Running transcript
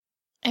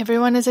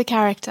Everyone is a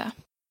character.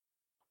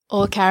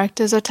 All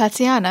characters are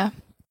Tatiana.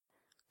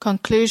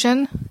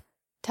 Conclusion: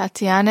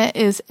 Tatiana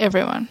is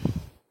everyone.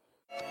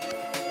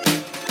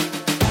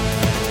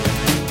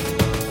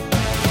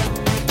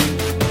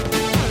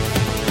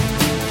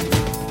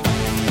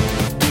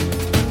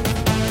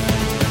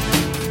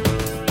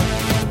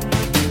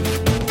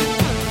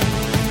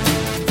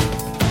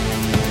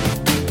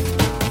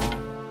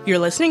 You're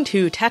listening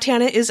to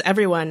Tatiana is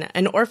Everyone,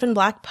 an Orphan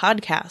Black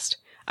podcast.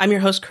 I'm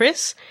your host,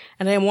 Chris,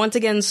 and I am once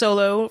again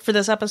solo for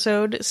this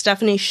episode.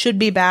 Stephanie should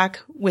be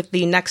back with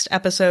the next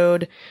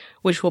episode,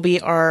 which will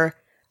be our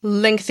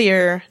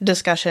lengthier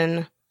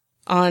discussion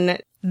on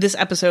this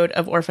episode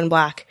of Orphan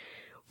Black,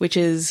 which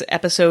is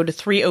episode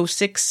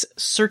 306,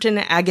 Certain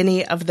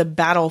Agony of the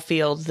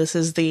Battlefield. This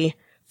is the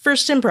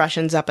first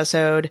impressions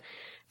episode,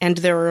 and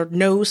there are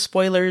no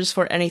spoilers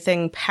for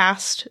anything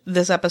past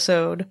this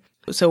episode,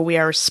 so we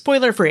are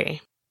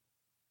spoiler-free.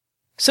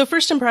 So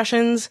first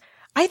impressions,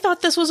 I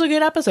thought this was a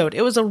good episode.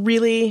 It was a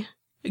really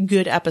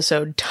good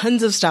episode.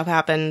 Tons of stuff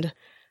happened.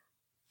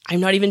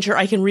 I'm not even sure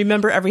I can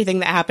remember everything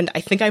that happened.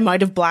 I think I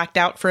might have blacked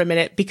out for a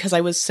minute because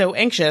I was so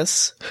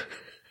anxious.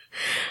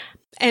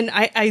 And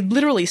I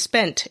literally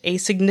spent a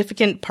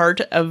significant part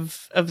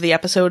of the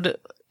episode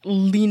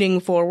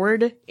leaning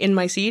forward in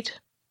my seat.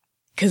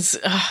 Because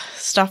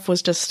stuff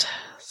was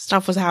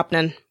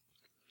happening.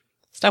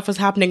 Stuff was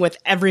happening with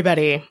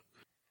everybody.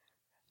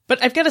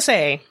 But I've got to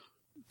say,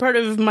 part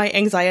of my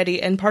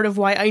anxiety and part of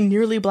why I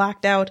nearly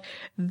blacked out,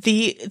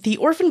 the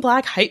Orphan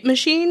Black hype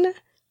machine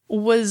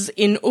was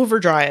in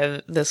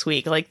overdrive this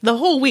week. Like, the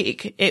whole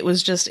week, it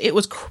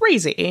was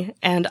crazy.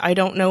 And I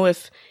don't know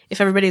if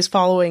everybody's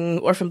following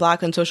Orphan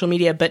Black on social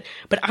media, but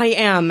I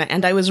am,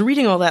 and I was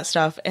reading all that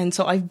stuff, and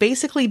so I've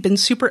basically been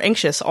super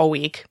anxious all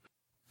week.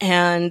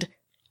 And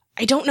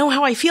I don't know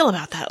how I feel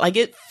about that. Like,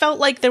 it felt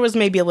like there was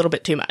maybe a little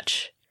bit too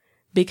much.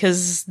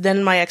 Because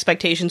then my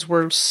expectations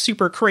were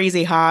super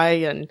crazy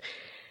high, and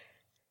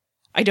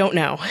I don't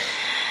know.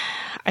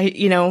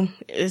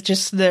 It's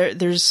just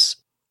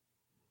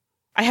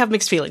I have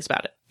mixed feelings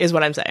about it, is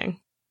what I'm saying.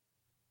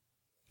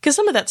 Because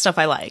some of that stuff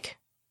I like.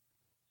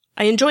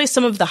 I enjoy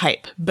some of the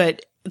hype,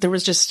 but there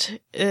was just,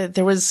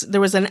 there was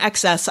an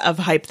excess of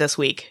hype this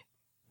week,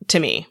 to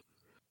me.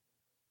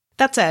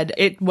 That said,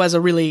 it was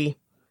a really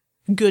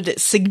good,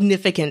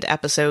 significant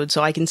episode,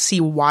 so I can see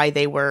why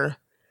they were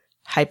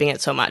hyping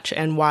it so much,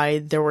 and why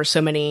there were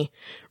so many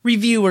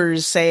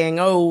reviewers saying,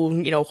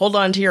 oh, hold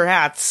on to your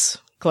hats,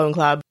 Clone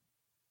Club.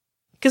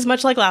 Because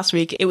much like last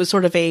week, it was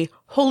sort of a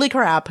holy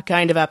crap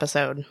kind of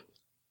episode.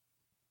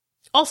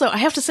 Also, I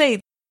have to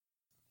say,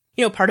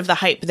 part of the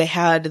hype, they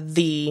had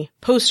the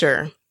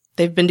poster.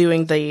 They've been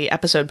doing the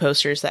episode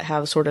posters that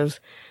have sort of,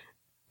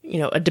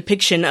 a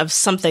depiction of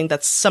something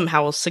that's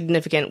somehow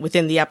significant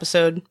within the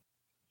episode.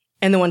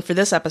 And the one for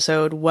this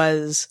episode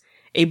was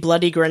a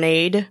bloody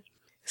grenade.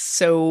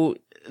 So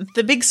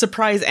the big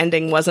surprise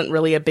ending wasn't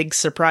really a big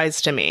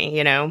surprise to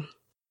me,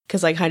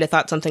 because I kind of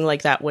thought something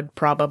like that would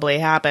probably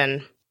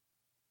happen.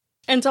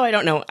 And so I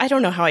don't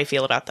know how I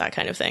feel about that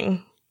kind of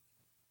thing.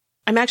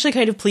 I'm actually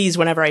kind of pleased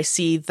whenever I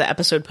see the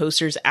episode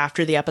posters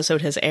after the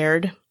episode has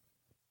aired,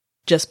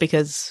 just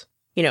because,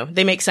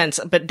 they make sense,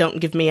 but don't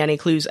give me any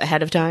clues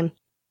ahead of time.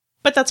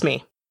 But that's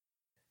me.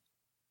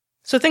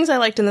 So things I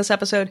liked in this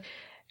episode,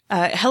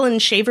 Helen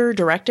Shaver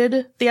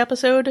directed the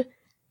episode.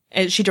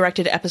 She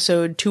directed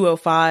episode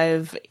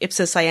 205,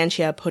 Ipsa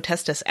Scientia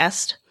Potestas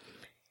Est.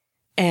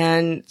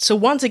 And so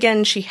once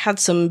again, she had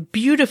some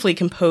beautifully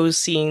composed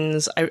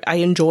scenes. I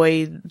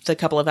enjoy the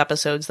couple of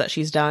episodes that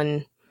she's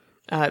done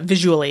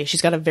visually.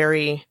 She's got a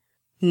very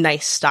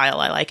nice style.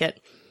 I like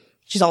it.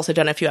 She's also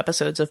done a few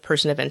episodes of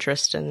Person of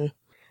Interest, and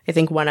I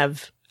think one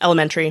of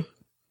Elementary,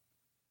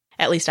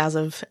 at least as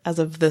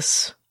of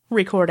this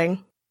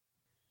recording.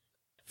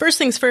 First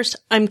things first,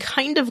 I'm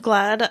kind of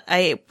glad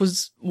I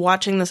was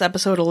watching this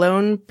episode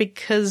alone,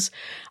 because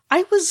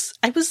I was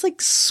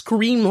like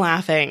scream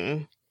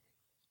laughing,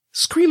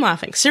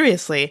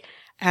 seriously,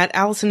 at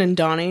Allison and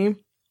Donnie.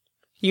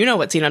 You know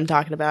what scene I'm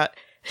talking about.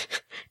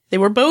 They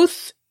were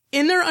both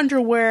in their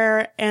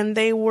underwear, and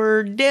they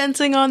were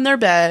dancing on their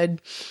bed,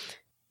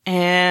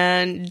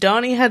 and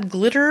Donnie had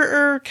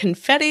glitter or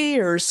confetti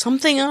or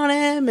something on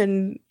him,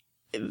 and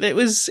it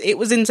was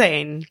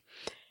insane.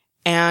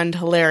 And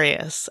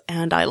hilarious,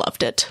 and I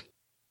loved it.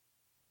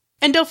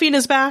 And Delphine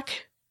is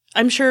back.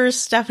 I'm sure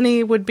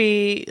Stephanie would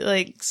be,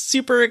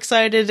 super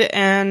excited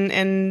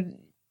and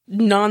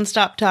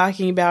nonstop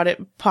talking about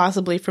it,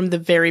 possibly from the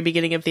very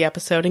beginning of the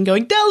episode, and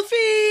going,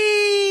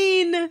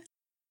 Delphine!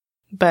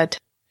 But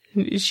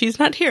she's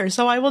not here,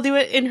 so I will do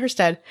it in her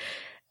stead.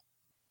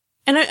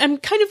 And I'm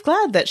kind of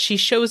glad that she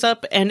shows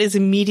up and is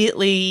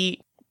immediately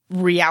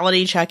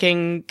reality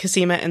checking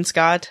Cosima and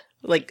Scott,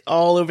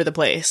 all over the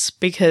place,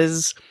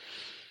 because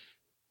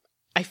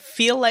I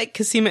feel like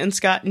Cosima and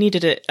Scott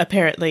needed it,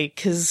 apparently,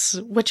 because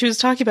what she was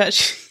talking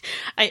about,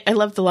 I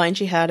love the line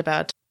she had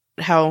about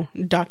how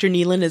Dr.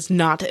 Nealon is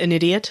not an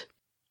idiot.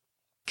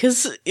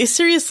 Because,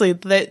 seriously,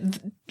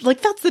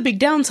 that's the big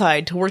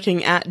downside to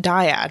working at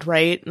Dyad,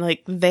 right?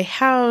 They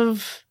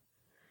have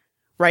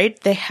right?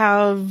 They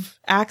have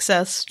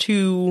access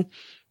to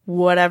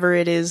whatever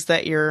it is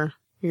that you're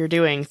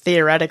doing,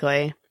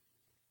 theoretically.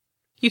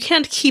 You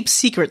can't keep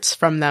secrets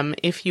from them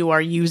if you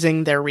are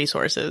using their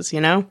resources,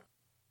 you know?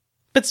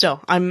 But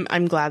still,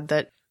 I'm glad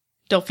that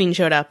Delphine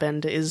showed up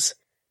and is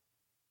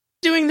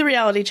doing the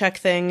reality check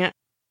thing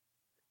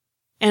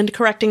and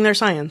correcting their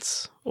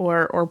science,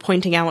 or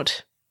pointing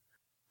out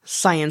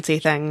science-y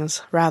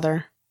things,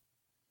 rather.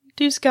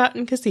 To Scott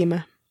and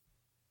Cosima.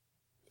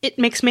 It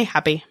makes me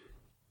happy.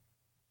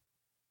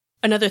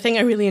 Another thing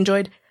I really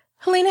enjoyed,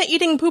 Helena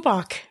eating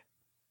Pupok.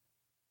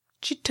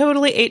 She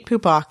totally ate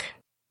Pupok.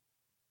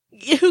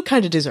 Who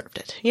kind of deserved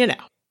it, you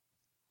know.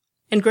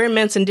 And Graham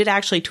Manson did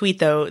actually tweet,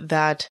 though,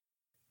 that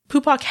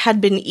Pupok had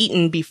been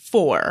eaten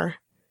before,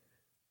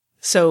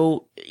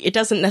 so it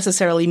doesn't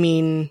necessarily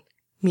mean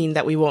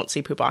that we won't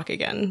see Pupok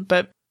again,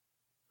 but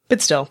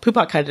still,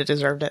 Pupok kind of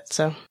deserved it,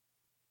 so.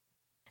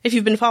 If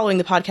you've been following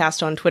the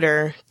podcast on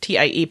Twitter,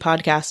 TIE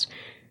Podcast,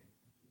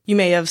 you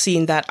may have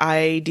seen that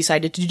I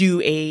decided to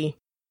do a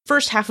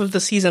first half of the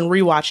season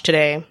rewatch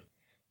today.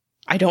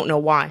 I don't know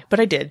why,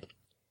 but I did.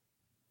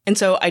 And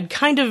so I'd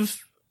kind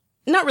of,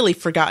 not really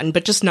forgotten,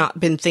 but just not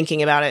been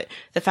thinking about it.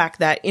 The fact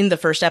that in the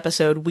first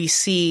episode, we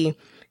see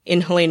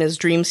in Helena's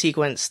dream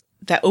sequence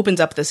that opens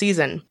up the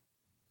season,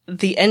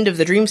 the end of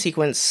the dream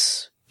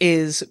sequence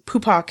is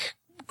Pupok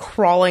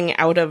crawling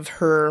out of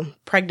her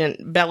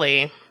pregnant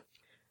belly.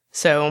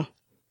 So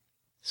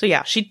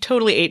yeah, she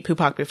totally ate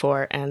Pupok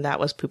before, and that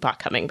was Pupok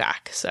coming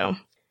back, so.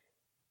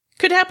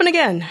 Could happen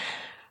again.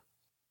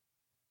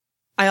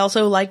 I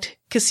also liked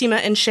Cosima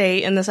and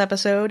Shay in this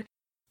episode.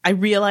 I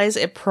realize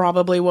it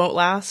probably won't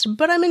last,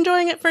 but I'm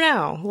enjoying it for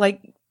now.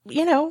 Like,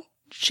 you know,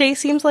 Shay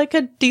seems like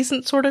a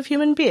decent sort of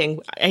human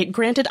being.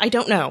 Granted, I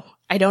don't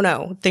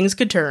know. Things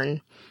could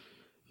turn.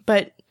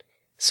 But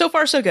so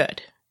far, so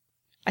good.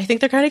 I think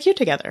they're kind of cute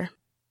together.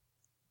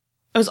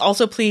 I was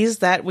also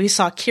pleased that we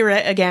saw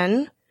Kira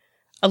again.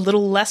 A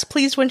little less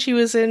pleased when she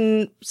was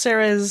in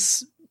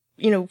Sarah's,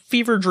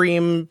 fever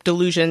dream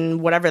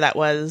delusion, whatever that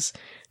was,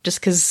 just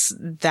because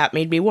that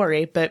made me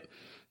worry. But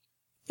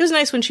it was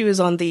nice when she was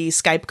on the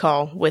Skype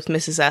call with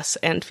Mrs. S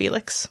and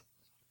Felix.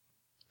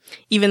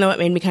 Even though it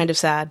made me kind of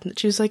sad that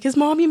she was like, "Is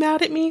Mommy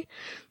mad at me?"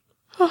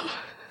 Oh,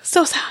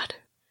 so sad.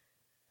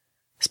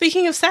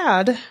 Speaking of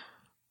sad,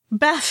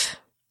 Beth.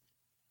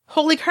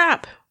 Holy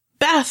crap,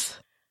 Beth.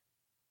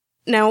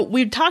 Now,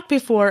 we've talked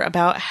before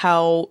about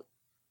how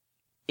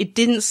it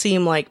didn't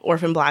seem like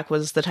Orphan Black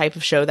was the type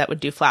of show that would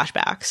do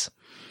flashbacks.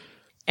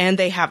 And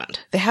they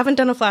haven't. They haven't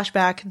done a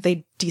flashback.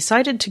 They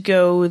decided to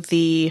go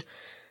the,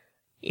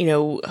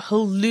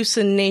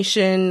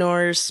 hallucination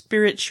or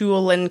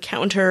spiritual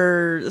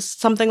encounter,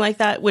 something like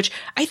that, which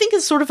I think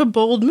is sort of a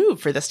bold move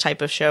for this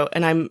type of show,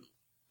 and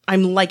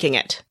I'm liking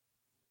it.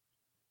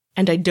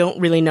 And I don't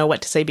really know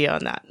what to say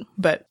beyond that,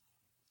 but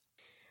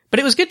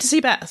it was good to see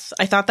Beth.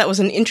 I thought that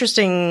was an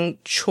interesting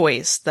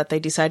choice that they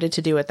decided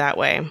to do it that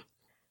way.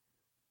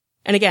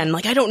 And again,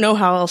 I don't know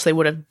how else they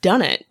would have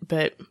done it,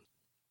 but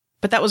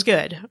that was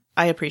good.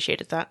 I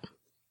appreciated that.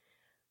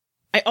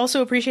 I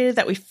also appreciated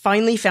that we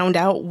finally found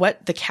out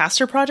what the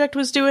Caster Project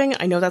was doing.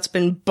 I know that's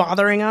been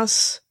bothering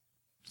us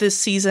this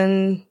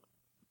season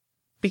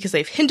because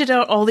they've hinted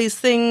out all these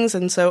things,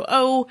 and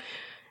so,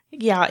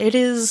 yeah, it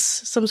is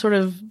some sort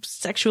of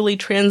sexually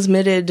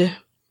transmitted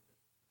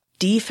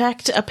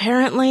defect,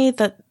 apparently,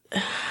 that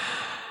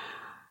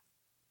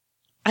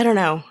I don't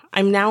know.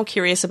 I'm now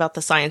curious about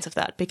the science of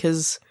that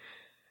because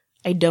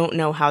I don't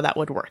know how that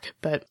would work,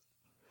 but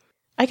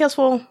I guess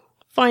we'll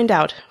find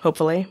out,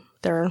 hopefully.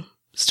 There are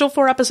still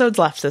 4 episodes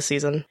left this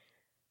season.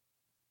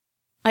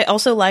 I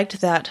also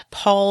liked that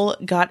Paul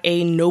got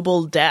a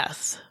noble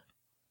death.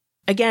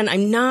 Again,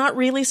 I'm not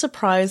really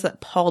surprised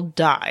that Paul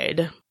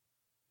died.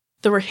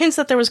 There were hints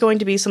that there was going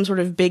to be some sort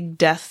of big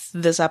death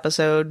this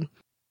episode.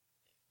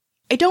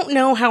 I don't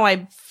know how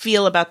I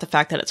feel about the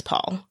fact that it's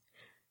Paul.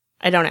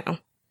 I don't know.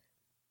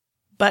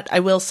 But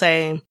I will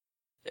say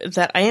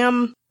that I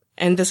am,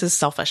 and this is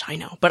selfish, I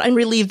know, but I'm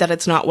relieved that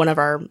it's not one of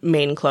our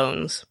main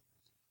clones.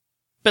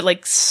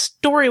 But,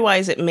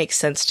 story-wise, it makes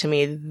sense to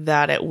me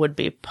that it would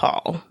be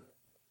Paul.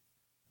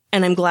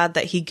 And I'm glad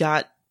that he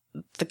got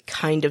the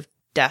kind of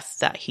death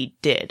that he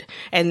did.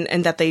 And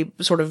that they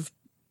sort of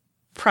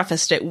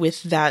prefaced it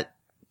with that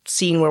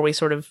scene where we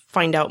sort of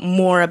find out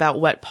more about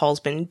what Paul's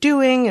been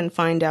doing and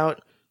find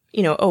out,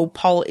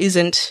 Paul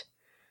isn't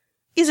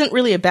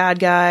really a bad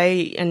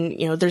guy. And,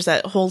 there's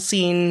that whole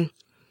scene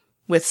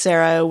with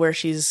Sarah where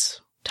she's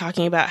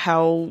talking about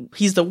how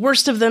he's the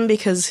worst of them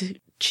because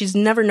she's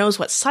never knows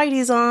what side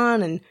he's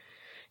on. And,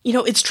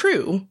 it's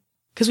true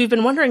because we've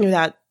been wondering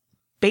that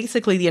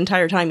basically the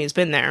entire time he's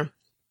been there.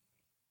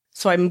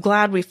 So I'm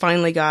glad we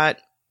finally got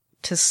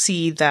to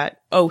see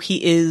that,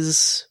 he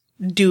is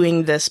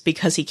doing this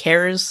because he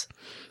cares,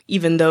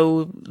 even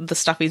though the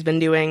stuff he's been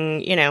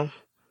doing,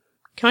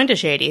 kind of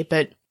shady,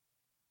 but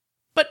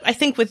I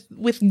think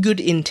with good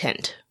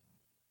intent,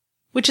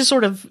 which is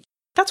sort of,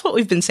 that's what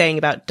we've been saying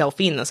about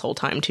Delphine this whole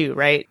time too,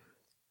 right?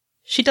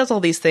 she does all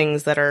these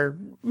things that are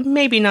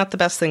maybe not the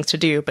best things to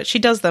do, but she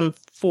does them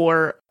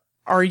for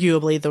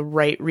arguably the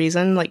right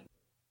reason, like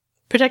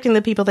protecting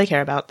the people they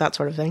care about, that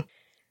sort of thing.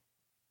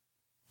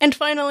 And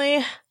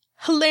finally,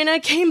 Helena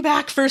came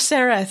back for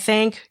Sarah,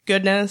 thank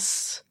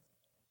goodness.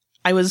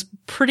 I was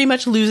pretty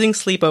much losing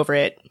sleep over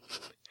it,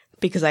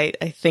 because I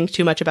think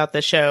too much about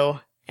this show,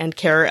 and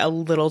care a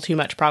little too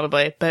much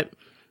probably, but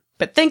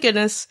thank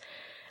goodness,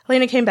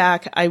 Helena came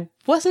back. I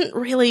wasn't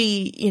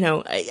really,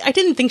 I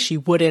didn't think she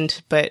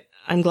wouldn't, but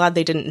I'm glad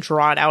they didn't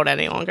draw it out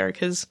any longer,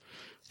 because,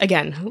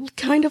 again,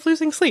 kind of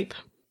losing sleep.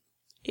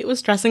 It was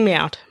stressing me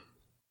out.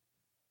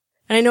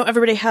 And I know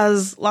everybody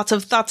has lots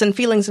of thoughts and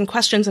feelings and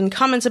questions and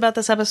comments about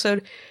this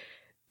episode.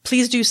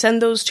 Please do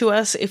send those to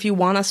us if you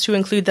want us to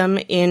include them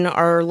in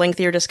our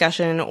lengthier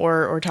discussion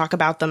or talk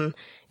about them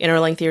in our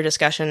lengthier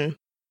discussion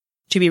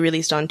to be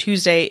released on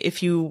Tuesday.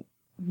 If you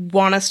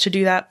want us to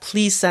do that,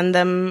 please send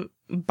them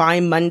by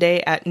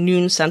Monday at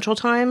noon Central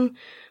Time,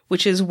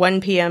 which is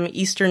 1 p.m.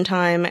 Eastern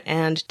Time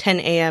and 10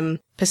 a.m.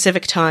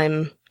 Pacific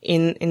Time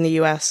in the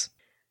US.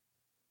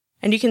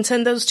 And you can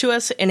send those to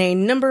us in a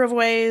number of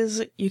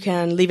ways. You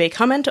can leave a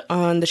comment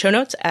on the show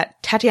notes at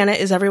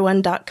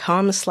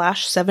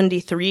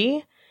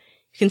tatianaiseveryone.com/73.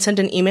 You can send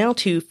an email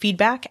to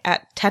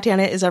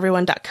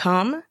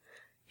feedback@tatianaiseveryone.com.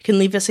 You can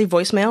leave us a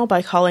voicemail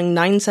by calling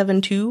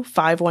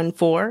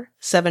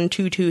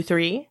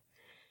 972-514-7223.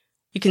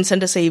 You can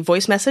send us a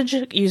voice message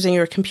using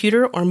your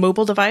computer or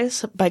mobile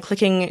device by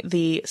clicking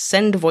the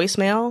Send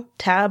Voicemail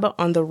tab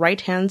on the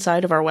right-hand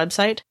side of our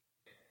website.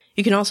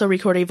 You can also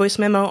record a voice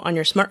memo on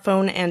your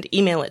smartphone and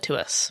email it to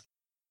us.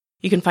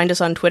 You can find us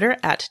on Twitter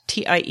at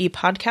TIE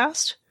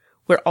Podcast.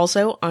 We're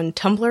also on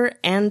Tumblr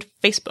and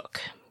Facebook.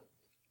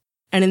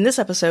 And in this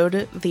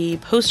episode, the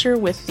poster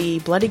with the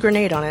bloody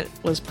grenade on it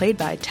was played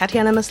by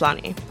Tatiana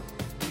Maslany.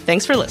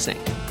 Thanks for listening.